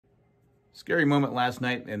Scary moment last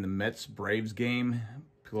night in the Mets-Braves game.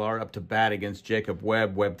 Pilar up to bat against Jacob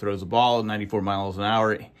Webb. Webb throws the ball 94 miles an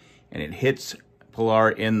hour, and it hits Pilar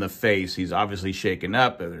in the face. He's obviously shaken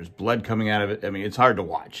up. There's blood coming out of it. I mean, it's hard to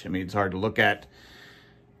watch. I mean, it's hard to look at.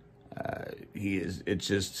 It's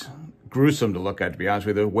just gruesome to look at, to be honest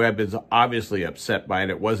with you. Webb is obviously upset by it.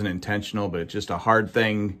 It wasn't intentional, but it's just a hard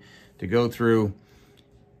thing to go through.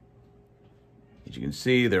 As you can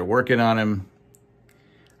see, they're working on him.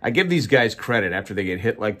 I give these guys credit after they get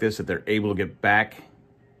hit like this, that they're able to get back.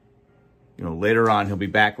 You know, later on, he'll be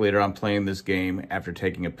back later on playing this game after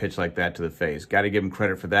taking a pitch like that to the face. Got to give him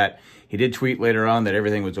credit for that. He did tweet later on that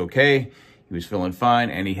everything was okay. He was feeling fine,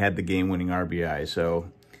 and he had the game-winning RBI.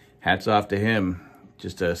 So hats off to him.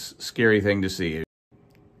 Just a scary thing to see.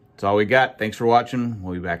 That's all we got. Thanks for watching.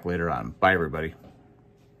 We'll be back later on. Bye, everybody.